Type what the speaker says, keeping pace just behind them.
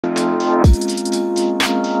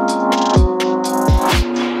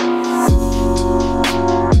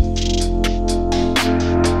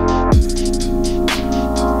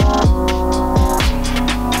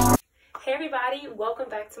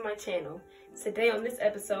my channel. Today on this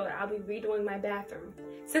episode, I'll be redoing my bathroom.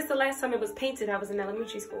 Since the last time it was painted, I was in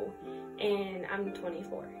elementary school, and I'm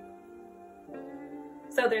 24.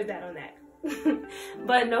 So there's that on that.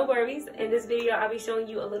 But no worries, in this video I'll be showing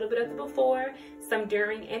you a little bit of the before, some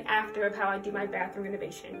during, and after of how I do my bathroom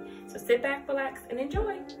renovation. So sit back, relax, and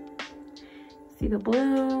enjoy. See the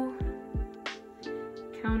blue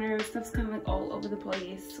counter stuff's kind of like all over the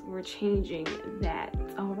place. We're changing that.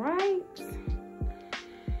 All right,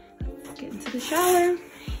 let's get into the shower.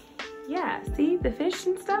 Yeah, see the fish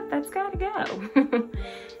and stuff, that's gotta go.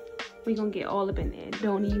 We gonna get all up in there.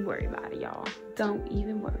 Don't even worry about it, y'all. Don't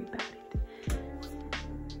even worry about it.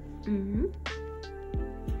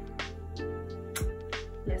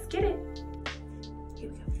 Let's get it. Here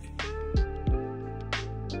we go.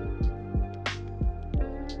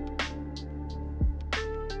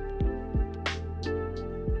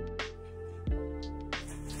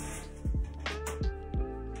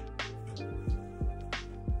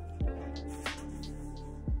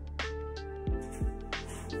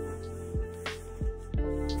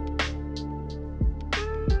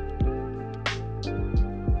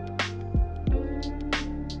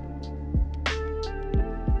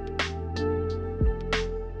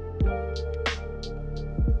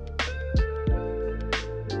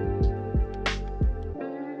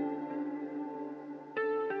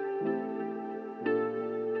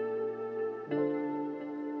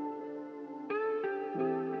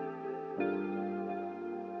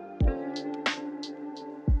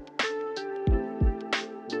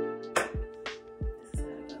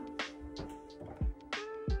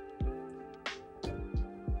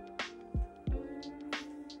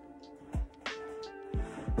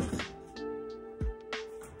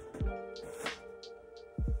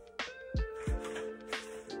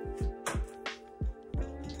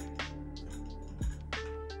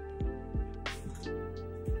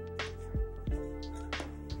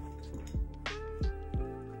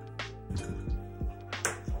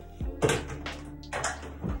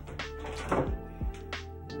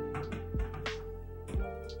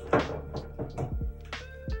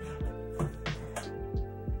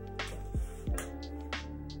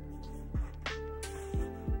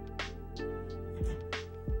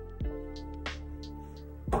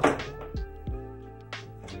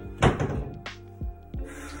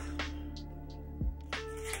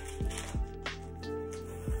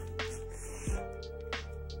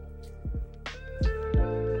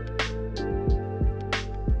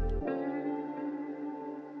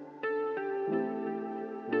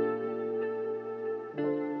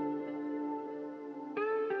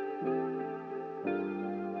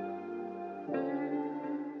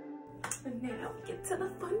 Now we get to the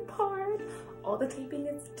fun part. All the taping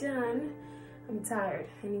is done. I'm tired,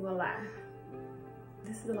 I ain't gonna lie.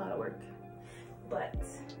 This is a lot of work, but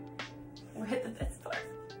we're at the best part.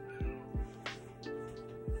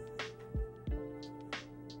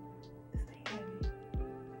 Stay heavy.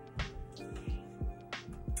 Okay.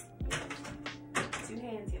 2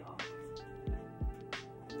 hands, y'all.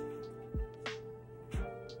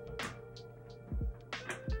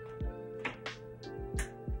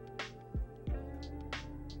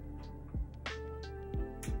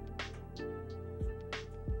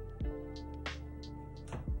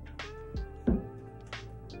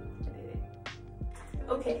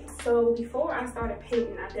 Okay, so before I started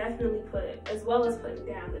painting, I definitely put, as well as putting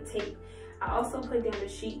down the tape, I also put down the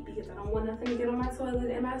sheet because I don't want nothing to get on my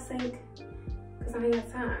toilet and my sink because I ain't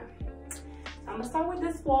got time. So I'm gonna start with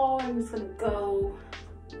this wall and I'm just gonna go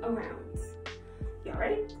around. Y'all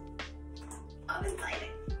ready? I'm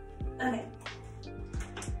excited. Okay.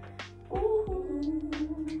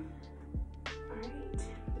 Ooh. Alright.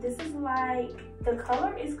 This is like, the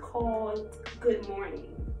color is called Good Morning.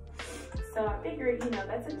 So I figured, you know,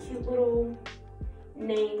 that's a cute little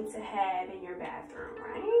name to have in your bathroom,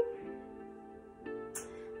 right?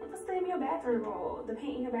 What's the name of your bathroom called? The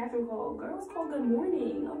paint in your bathroom called? Girl, it's called Good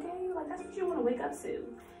Morning, okay? Like, that's what you want to wake up to.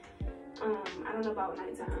 I don't know about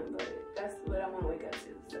nighttime, but that's what I want to wake up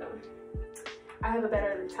to. So I have a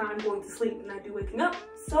better time going to sleep than I do waking up.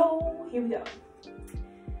 So here we go.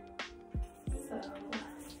 So,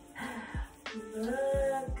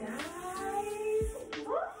 look, guys.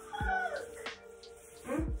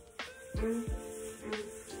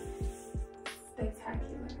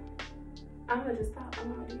 Spectacular. I'm gonna just stop.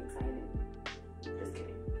 I'm already excited. Just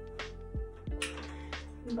kidding.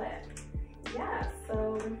 But yeah,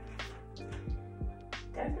 so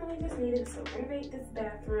definitely just needed to renovate this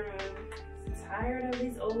bathroom. I'm tired of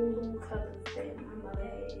these old little colors that my mother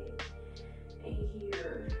had in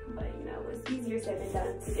here. But you know, it's easier said than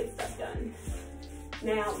done to get stuff done.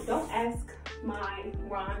 Now, don't ask my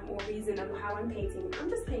rhyme or reason of how I'm painting. I'm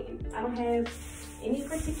just painting. I don't have any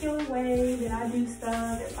particular way that I do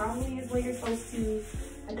stuff. That probably is where you're supposed to.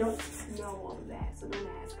 I don't know all of that, so don't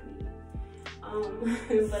ask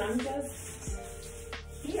me. But I'm just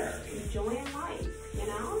here, enjoying life, you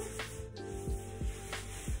know?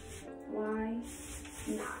 Why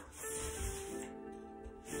not?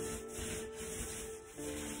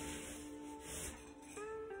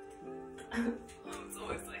 I'm so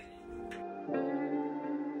excited.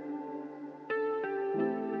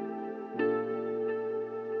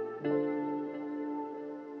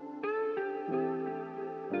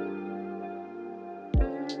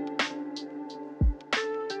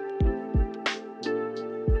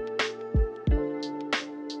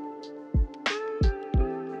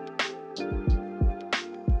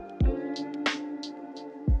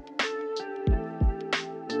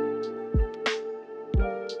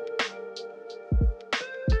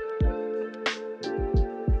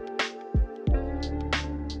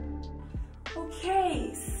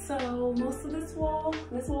 So most of this wall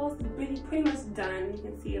is pretty much done. You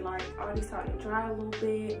can see it like already starting to dry a little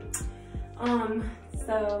bit.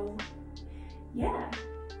 So yeah,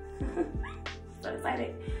 so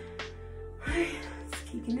excited. Let's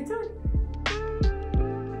keep getting into it.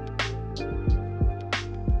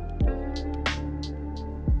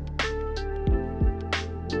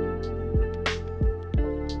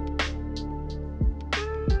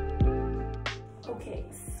 Okay,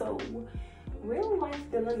 so real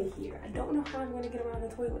life dilemma here. I don't know how I'm gonna get around the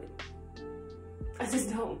toilet. I just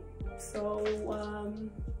don't. So,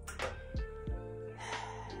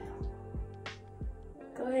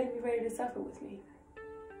 go ahead and be ready to suffer with me.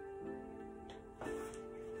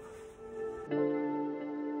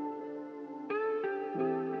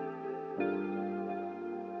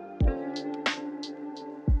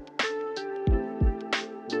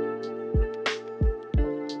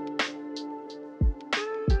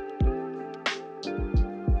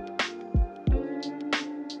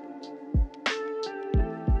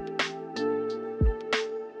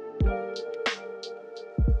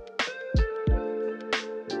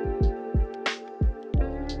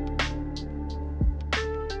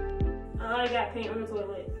 I got paint on the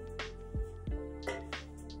toilet.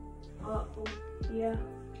 Yeah.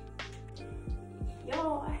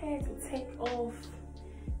 Y'all, I had to take off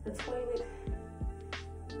the toilet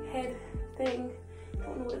head thing. I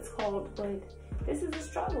don't know what it's called, but this is a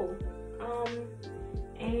struggle.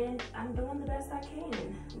 And I'm doing the best I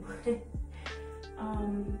can.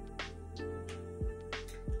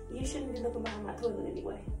 You shouldn't be looking behind my toilet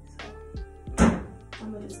anyway. So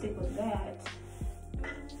I'm gonna just stick with that.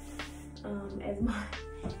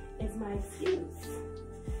 As my excuse.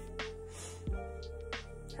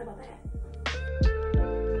 How about that?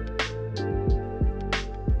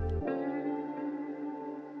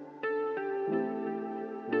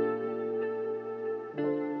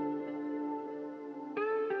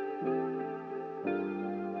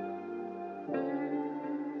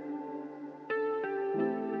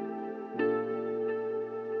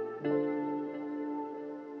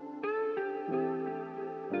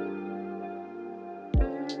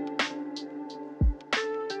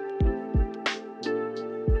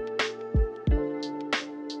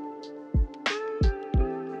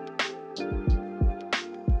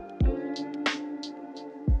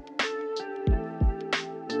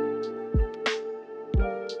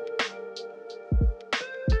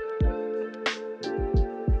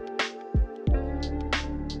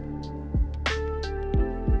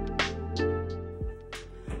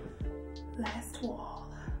 Last wall.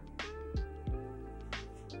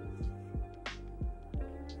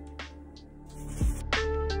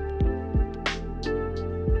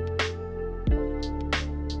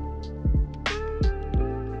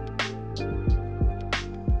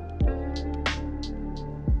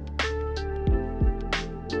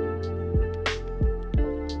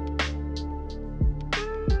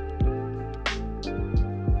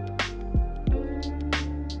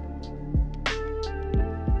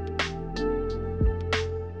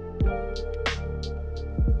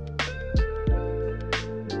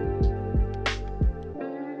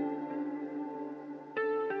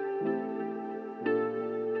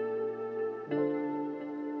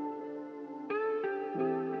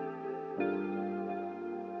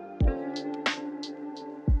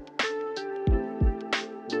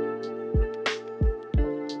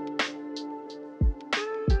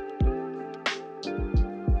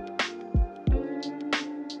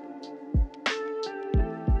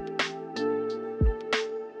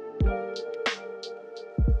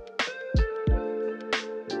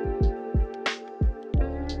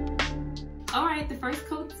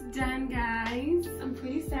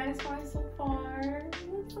 try so far.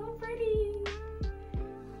 It's so pretty.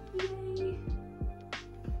 Yay.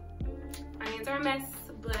 My hands are a mess,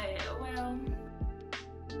 but well.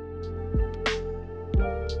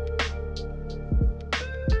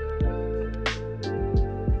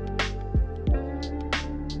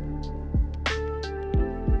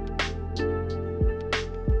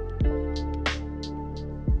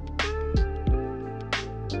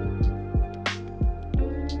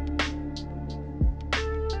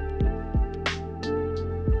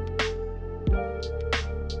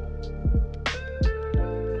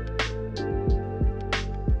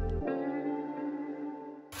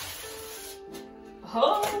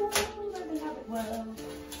 Oh, let me have it well.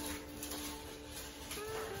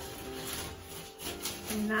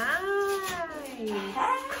 Nice.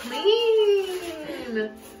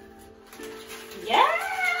 Clean.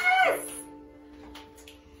 Yes!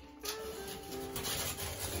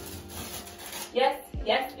 Yes,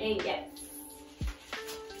 yes, and yes.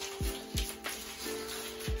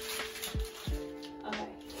 Okay,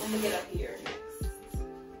 I'm gonna get up here next.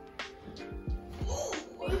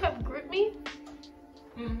 You have grip me?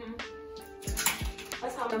 Mm-hmm.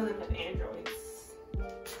 That's how I'm looking at Androids.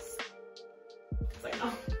 It's like,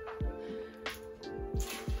 oh.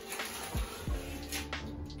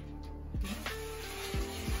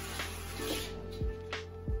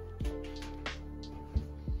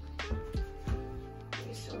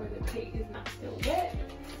 Make sure the cake is not still wet.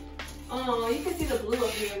 Oh, you can see the blue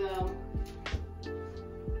up here though.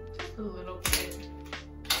 Just a little bit.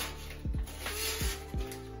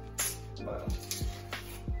 Wow.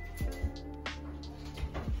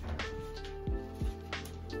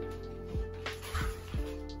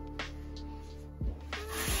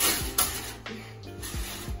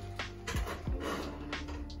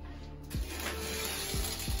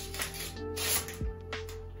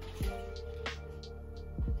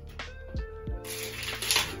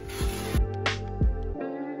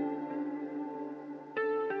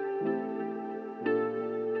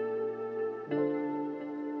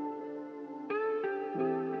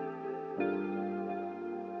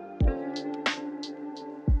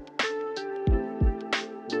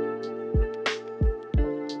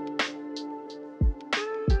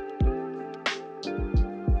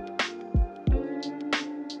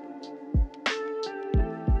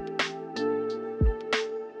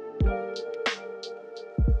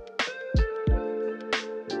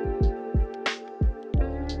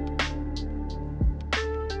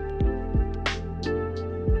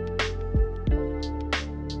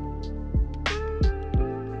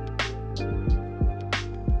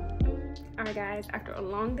 Alright guys, after a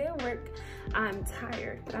long day of work, I'm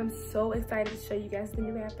tired, but I'm so excited to show you guys the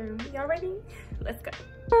new bathroom. Y'all ready? Let's go.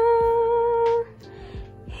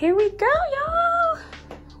 Here we go, y'all.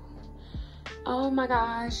 Oh my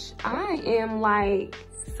gosh, I am like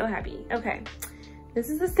so happy. Okay, this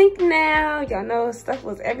is the sink now. Y'all know stuff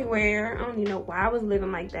was everywhere. I don't even know why I was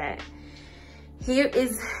living like that. Here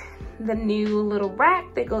is the new little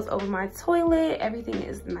rack that goes over my toilet. Everything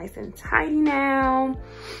is nice and tidy now.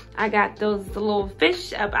 I got those little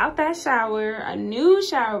fish up out that shower, a new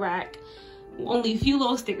shower rack, only a few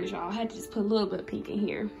little stickers, y'all. I had to just put a little bit of pink in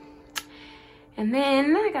here. And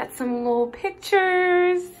then I got some little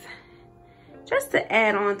pictures just to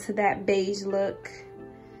add on to that beige look.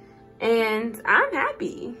 And I'm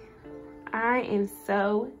happy. I am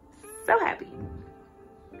so happy.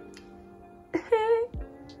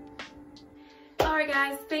 Alright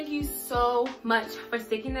guys, thank you so much for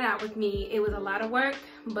sticking it out with me. It was a lot of work,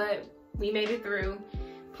 but we made it through.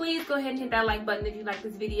 Please go ahead and hit that like button if you like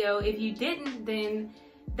this video. If you didn't, then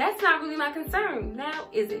that's not really my concern. Now,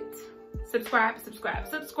 is it? Subscribe, subscribe,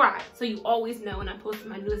 subscribe, so you always know when I'm posting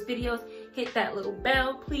my newest videos. Hit that little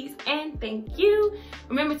bell, please, and thank you.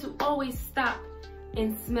 Remember to always stop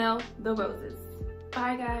and smell the roses.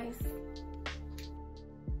 Bye guys.